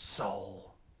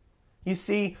soul? You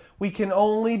see, we can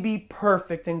only be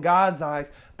perfect in God's eyes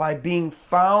by being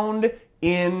found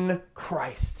in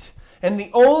Christ. And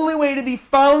the only way to be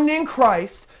found in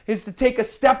Christ is to take a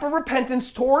step of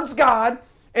repentance towards God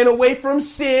and away from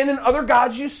sin and other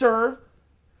gods you serve,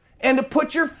 and to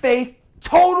put your faith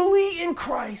totally in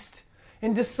Christ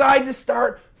and decide to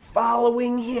start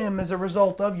following Him as a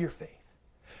result of your faith.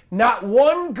 Not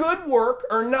one good work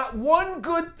or not one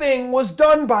good thing was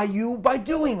done by you by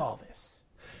doing all this.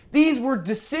 These were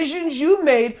decisions you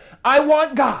made. I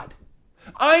want God.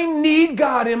 I need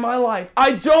God in my life.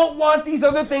 I don't want these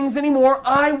other things anymore.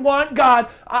 I want God.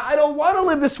 I don't want to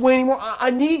live this way anymore.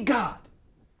 I need God.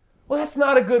 Well, that's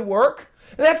not a good work.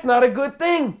 That's not a good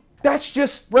thing. That's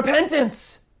just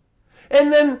repentance.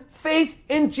 And then faith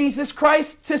in Jesus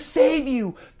Christ to save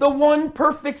you, the one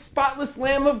perfect, spotless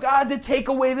Lamb of God to take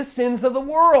away the sins of the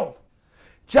world.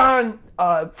 1 John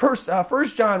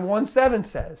 1:7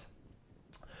 says,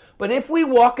 but if we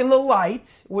walk in the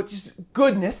light, which is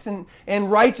goodness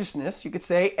and righteousness, you could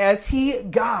say, as He,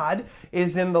 God,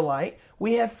 is in the light,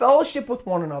 we have fellowship with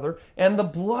one another, and the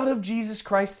blood of Jesus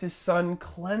Christ, His Son,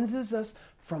 cleanses us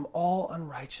from all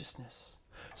unrighteousness.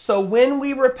 So when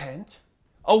we repent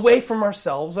away from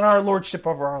ourselves and our lordship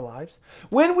over our lives,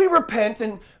 when we repent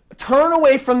and turn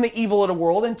away from the evil of the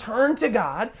world and turn to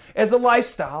God as a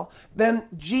lifestyle, then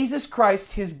Jesus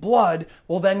Christ, his blood,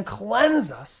 will then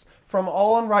cleanse us from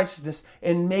all unrighteousness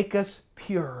and make us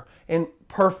pure and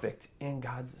perfect in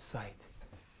God's sight.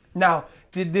 Now,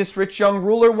 did this rich young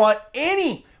ruler want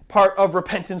any part of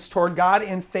repentance toward God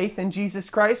and faith in Jesus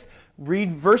Christ?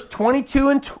 Read verse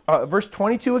 22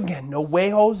 again. No way,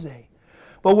 Jose.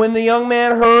 But when the young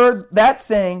man heard that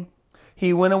saying,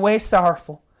 he went away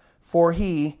sorrowful, for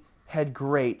he had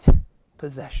great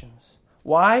possessions.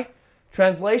 Why?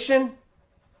 Translation,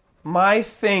 my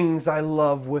things I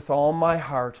love with all my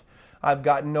heart. I've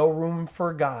got no room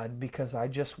for God because I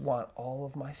just want all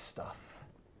of my stuff.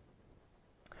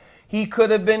 He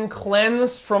could have been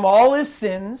cleansed from all his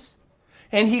sins,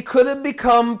 and he could have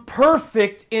become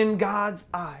perfect in God's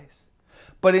eyes.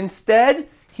 But instead,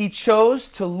 he chose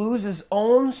to lose his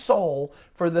own soul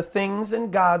for the things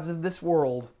and gods of this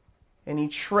world. And he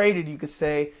traded, you could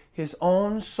say, his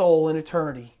own soul in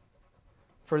eternity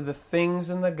for the things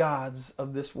and the gods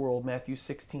of this world. Matthew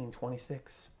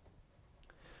 16:26.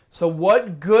 So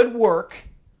what good work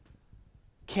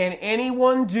can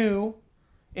anyone do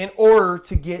in order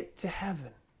to get to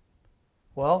heaven?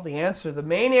 Well, the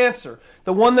main answer,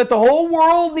 the one that the whole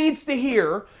world needs to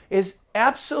hear, is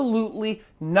absolutely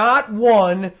not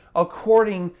one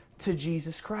according to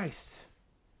Jesus Christ.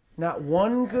 Not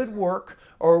one good work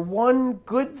or one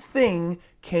good thing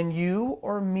can you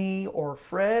or me or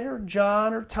Fred or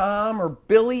John or Tom or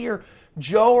Billy or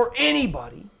Joe or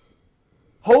anybody,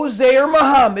 Jose or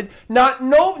Muhammad,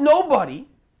 nobody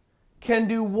can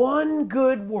do one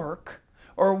good work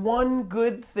or one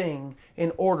good thing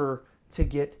in order to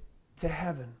get to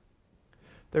heaven.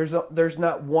 There's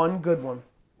not one good one.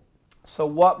 So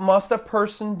what must a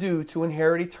person do to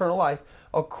inherit eternal life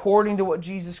according to what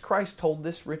Jesus Christ told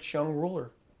this rich young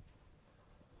ruler?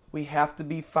 We have to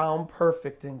be found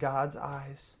perfect in God's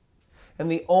eyes. And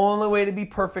the only way to be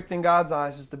perfect in God's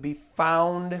eyes is to be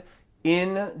found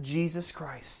in Jesus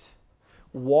Christ,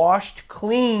 washed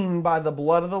clean by the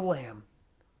blood of the Lamb,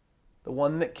 the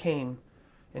one that came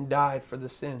and died for the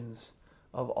sins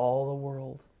of all the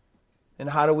world. And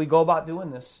how do we go about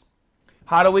doing this?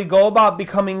 How do we go about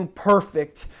becoming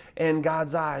perfect in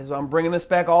God's eyes? Well, I'm bringing this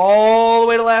back all the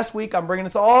way to last week. I'm bringing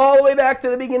this all the way back to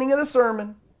the beginning of the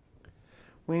sermon.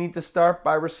 We need to start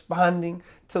by responding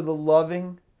to the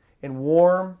loving and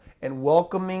warm and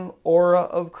welcoming aura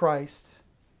of Christ.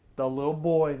 The little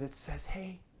boy that says,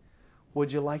 hey,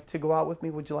 would you like to go out with me?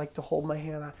 Would you like to hold my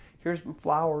hand? Here's some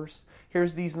flowers.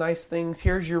 Here's these nice things.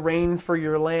 Here's your rain for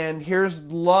your land. Here's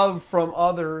love from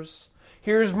others.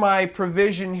 Here's my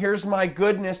provision. Here's my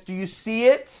goodness. Do you see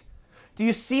it? Do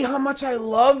you see how much I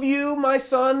love you, my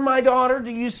son, my daughter?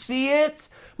 Do you see it?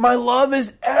 My love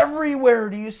is everywhere.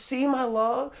 Do you see my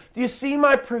love? Do you see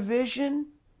my provision?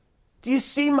 Do you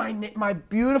see my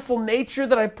beautiful nature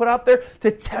that I put out there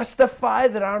to testify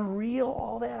that I'm real?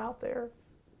 All that out there.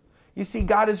 You see,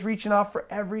 God is reaching out for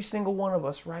every single one of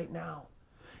us right now.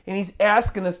 And He's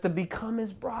asking us to become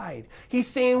His bride. He's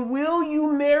saying, will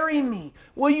you marry me?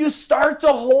 Will you start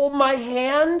to hold my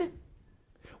hand?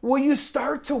 Will you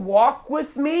start to walk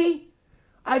with me?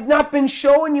 I've not been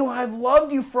showing you I've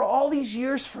loved you for all these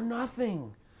years for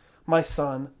nothing. My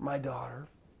son, my daughter.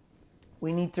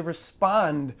 We need to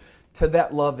respond to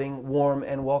that loving, warm,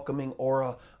 and welcoming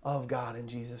aura of God in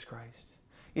Jesus Christ.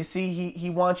 You see, He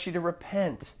wants you to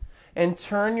repent and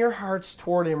turn your hearts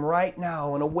toward Him right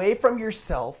now and away from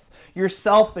yourself, your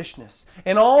selfishness,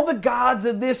 and all the gods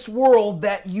of this world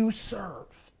that you serve.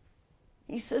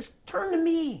 He says, turn to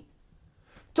me.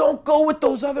 Don't go with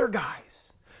those other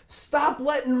guys. Stop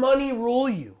letting money rule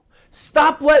you.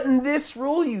 Stop letting this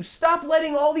rule you. Stop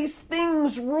letting all these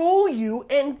things rule you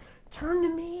and turn to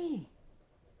me.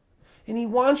 And He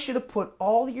wants you to put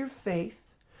all your faith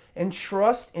and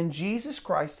trust in Jesus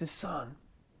Christ, His Son.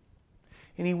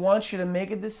 And He wants you to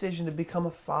make a decision to become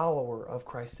a follower of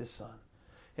Christ, His Son,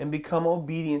 and become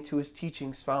obedient to His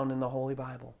teachings found in the Holy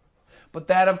Bible. But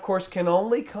that, of course, can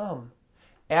only come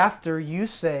after you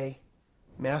say,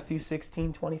 Matthew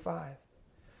 16:25.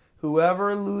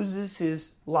 Whoever loses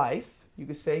his life, you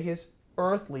could say his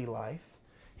earthly life,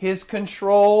 his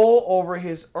control over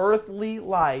his earthly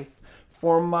life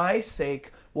for my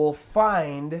sake will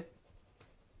find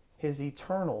his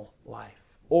eternal life,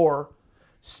 or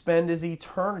spend his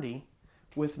eternity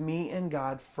with me and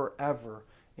God forever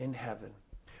in heaven.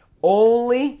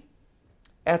 Only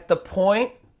at the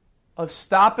point of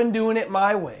stopping doing it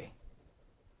my way,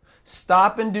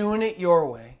 stopping doing it your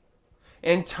way,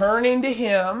 and turning to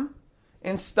Him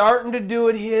and starting to do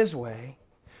it His way,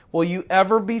 will you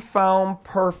ever be found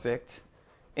perfect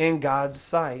in God's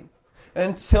sight.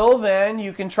 Until then,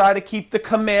 you can try to keep the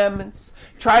commandments,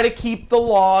 try to keep the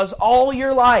laws all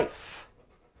your life.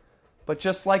 But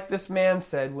just like this man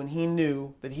said when he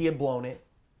knew that he had blown it,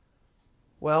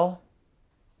 well,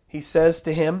 he says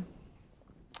to him,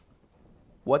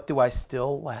 what do I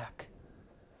still lack?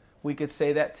 We could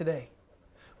say that today.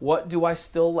 What do I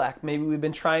still lack? Maybe we've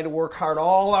been trying to work hard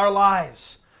all our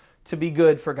lives to be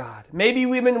good for God. Maybe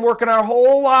we've been working our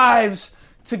whole lives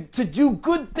to do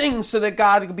good things so that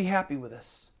God can be happy with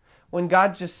us. When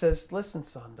God just says, listen,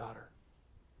 son, daughter,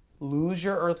 lose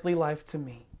your earthly life to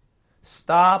me.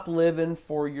 Stop living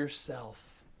for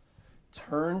yourself.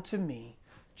 Turn to me.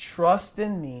 Trust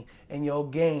in me, and you'll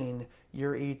gain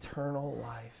your eternal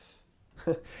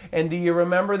life. And do you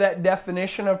remember that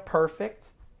definition of perfect?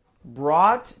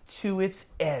 Brought to its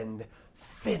end,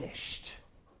 finished.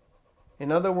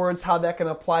 In other words, how that can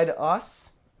apply to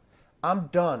us? I'm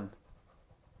done.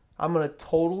 I'm going to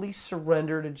totally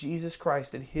surrender to Jesus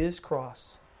Christ at His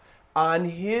cross, on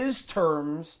His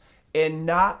terms and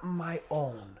not my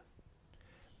own.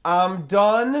 I'm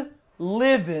done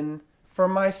living for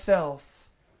myself.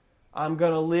 I'm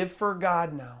going to live for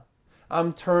God now.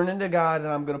 I'm turning to God and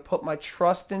I'm going to put my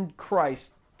trust in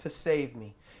Christ to save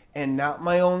me, and not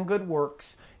my own good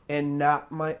works and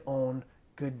not my own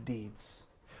good deeds.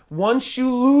 Once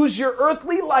you lose your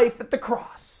earthly life at the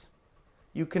cross,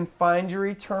 you can find your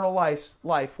eternal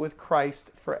life with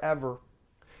Christ forever.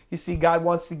 You see, God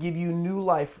wants to give you new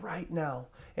life right now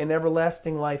and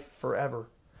everlasting life forever.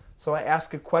 So I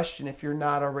ask a question if you're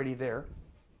not already there.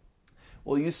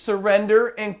 Will you surrender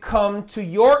and come to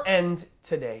your end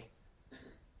today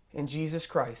in Jesus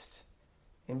Christ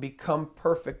and become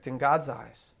perfect in God's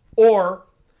eyes? Or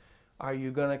are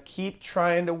you going to keep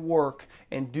trying to work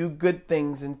and do good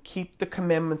things and keep the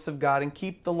commandments of God and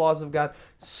keep the laws of God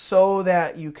so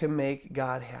that you can make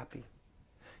God happy?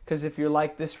 Because if you're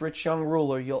like this rich young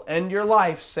ruler, you'll end your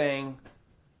life saying,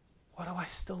 what do I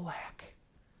still lack?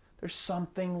 There's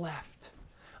something left.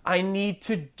 I need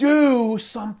to do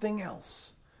something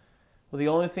else. Well, the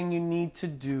only thing you need to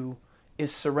do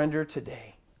is surrender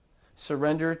today.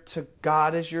 Surrender to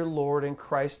God as your Lord and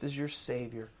Christ as your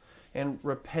Savior. And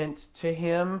repent to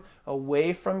Him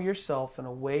away from yourself and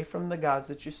away from the gods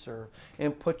that you serve.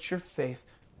 And put your faith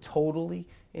totally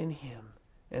in Him.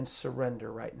 And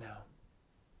surrender right now.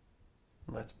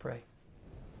 Let's pray.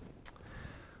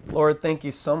 Lord, thank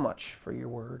you so much for your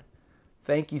word.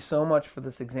 Thank you so much for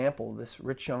this example, this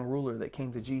rich young ruler that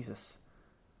came to Jesus.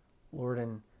 Lord,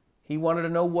 and he wanted to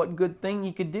know what good thing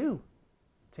he could do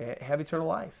to have eternal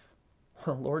life.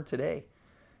 Well, Lord, today,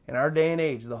 in our day and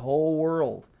age, the whole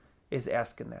world is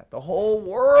asking that. The whole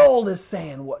world is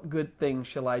saying, what good thing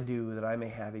shall I do that I may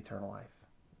have eternal life?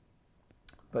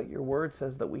 But your word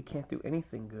says that we can't do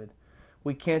anything good.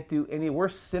 We can't do we're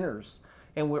sinners,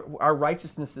 and our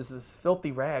righteousness is as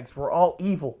filthy rags. We're all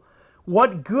evil.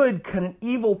 What good can an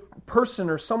evil person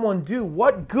or someone do?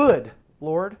 What good,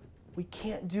 Lord? We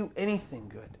can't do anything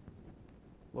good.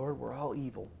 Lord, we're all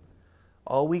evil.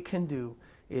 All we can do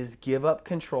is give up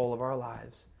control of our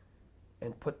lives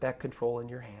and put that control in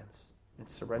your hands and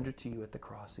surrender to you at the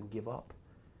cross and give up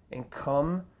and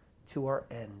come to our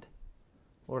end.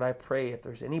 Lord, I pray if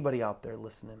there's anybody out there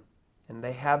listening and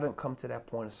they haven't come to that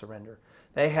point of surrender,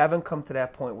 they haven't come to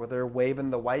that point where they're waving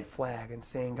the white flag and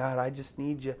saying, God, I just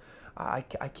need you. I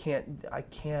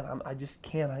just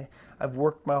can't. I've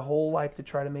worked my whole life to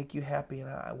try to make you happy,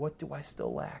 and what do I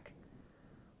still lack?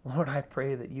 Lord, I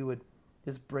pray that you would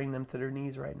just bring them to their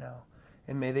knees right now,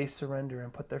 and may they surrender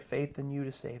and put their faith in you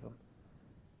to save them,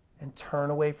 and turn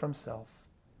away from self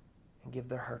and give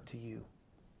their heart to you,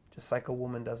 just like a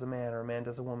woman does a man or a man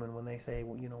does a woman when they say,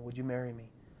 well, would you marry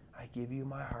me? I give you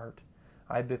my heart.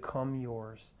 I become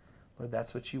yours. Lord,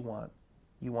 that's what you want.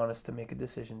 You want us to make a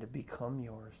decision to become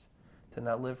yours, to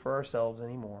not live for ourselves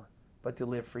anymore, but to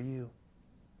live for you.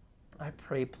 I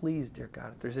pray, please, dear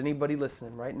God, if there's anybody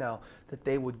listening right now, that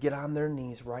they would get on their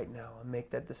knees right now and make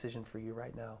that decision for you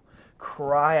right now.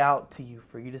 Cry out to you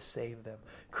for you to save them.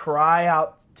 Cry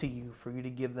out to you for you to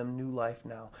give them new life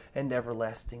now and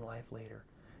everlasting life later.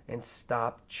 And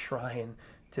stop trying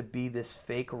to be this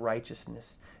fake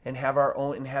righteousness and have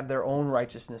their own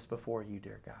righteousness before you,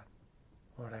 dear God.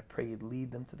 Lord, I pray you'd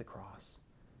lead them to the cross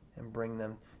and bring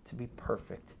them to be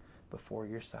perfect before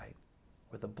your sight,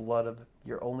 where the blood of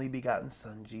your only begotten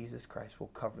Son, Jesus Christ, will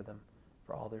cover them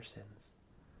for all their sins.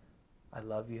 I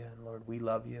love you, and Lord, we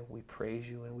love you, we praise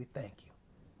you, and we thank you.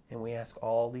 And we ask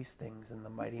all these things in the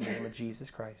mighty name of Jesus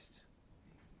Christ.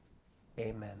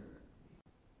 Amen.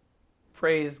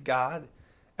 Praise God.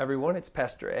 Everyone, it's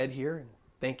Pastor Ed here, and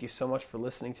thank you so much for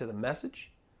listening to the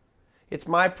message. It's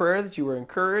my prayer that you were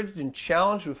encouraged and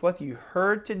challenged with what you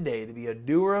heard today to be a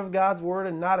doer of God's word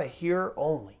and not a hearer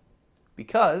only.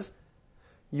 Because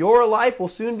your life will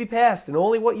soon be past and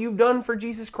only what you've done for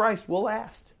Jesus Christ will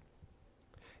last.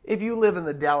 If you live in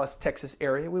the Dallas, Texas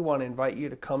area, we want to invite you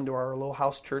to come to our little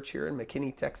house church here in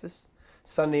McKinney, Texas.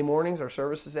 Sunday mornings, our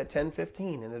service is at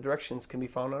 10:15, and the directions can be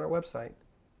found on our website.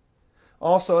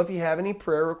 Also, if you have any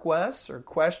prayer requests or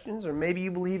questions, or maybe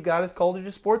you believe God has called you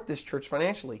to support this church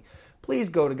financially, please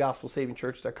go to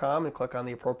gospelsavingchurch.com and click on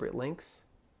the appropriate links.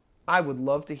 I would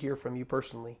love to hear from you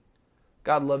personally.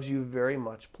 God loves you very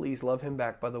much. Please love Him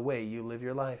back by the way you live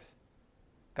your life.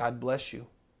 God bless you,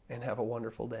 and have a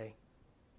wonderful day.